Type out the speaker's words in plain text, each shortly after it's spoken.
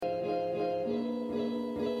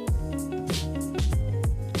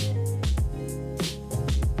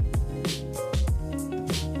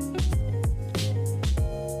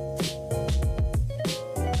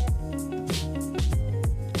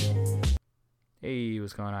Hey,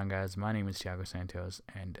 what's going on, guys? My name is Tiago Santos,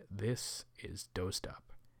 and this is Dosed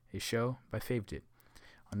Up, a show by Faved It.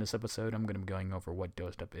 On this episode, I'm going to be going over what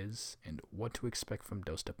Dosed Up is and what to expect from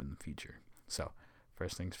Dosed Up in the future. So,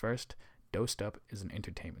 first things first, Dosed Up is an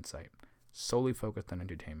entertainment site, solely focused on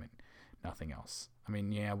entertainment, nothing else. I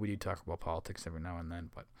mean, yeah, we do talk about politics every now and then,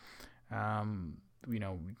 but, we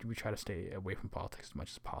try to stay away from politics as much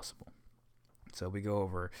as possible. So we go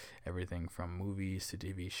over everything from movies to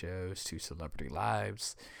TV shows to celebrity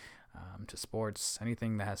lives, to sports,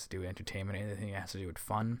 anything that has to do with entertainment, anything that has to do with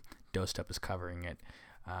fun. Dosed Up is covering it.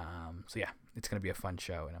 It's going to be a fun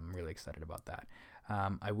show, and I'm really excited about that.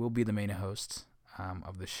 I will be the main host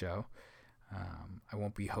of the show. I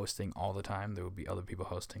won't be hosting all the time. There will be other people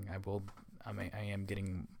hosting. I am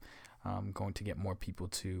getting going to get more people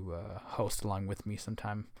to host along with me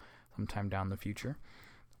sometime down the future.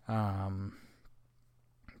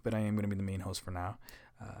 But I am going to be the main host for now.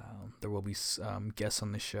 There will be guests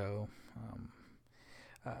on the show,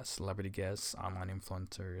 celebrity guests, online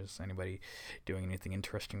influencers, anybody doing anything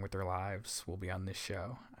interesting with their lives will be on this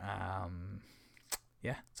show.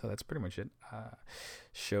 So that's pretty much it.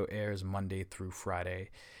 Show airs Monday through Friday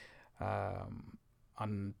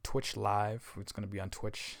on Twitch Live. It's going to be on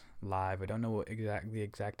Twitch Live. I don't know the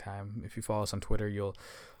exact time. If you follow us on Twitter,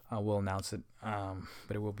 we'll announce it,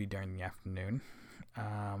 but it will be during the afternoon.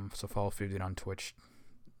 So follow Faved It on Twitch.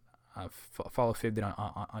 Follow Faved It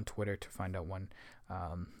on Twitter to find out when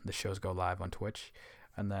the shows go live on Twitch.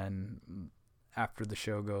 And then after the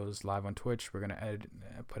show goes live on Twitch, we're gonna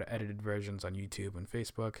put edited versions on YouTube and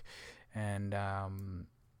Facebook, and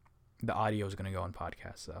the audio is gonna go on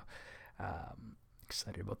podcast. So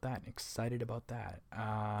excited about that.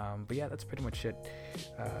 But yeah, that's pretty much it.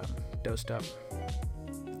 Dosed Up.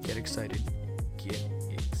 Get excited.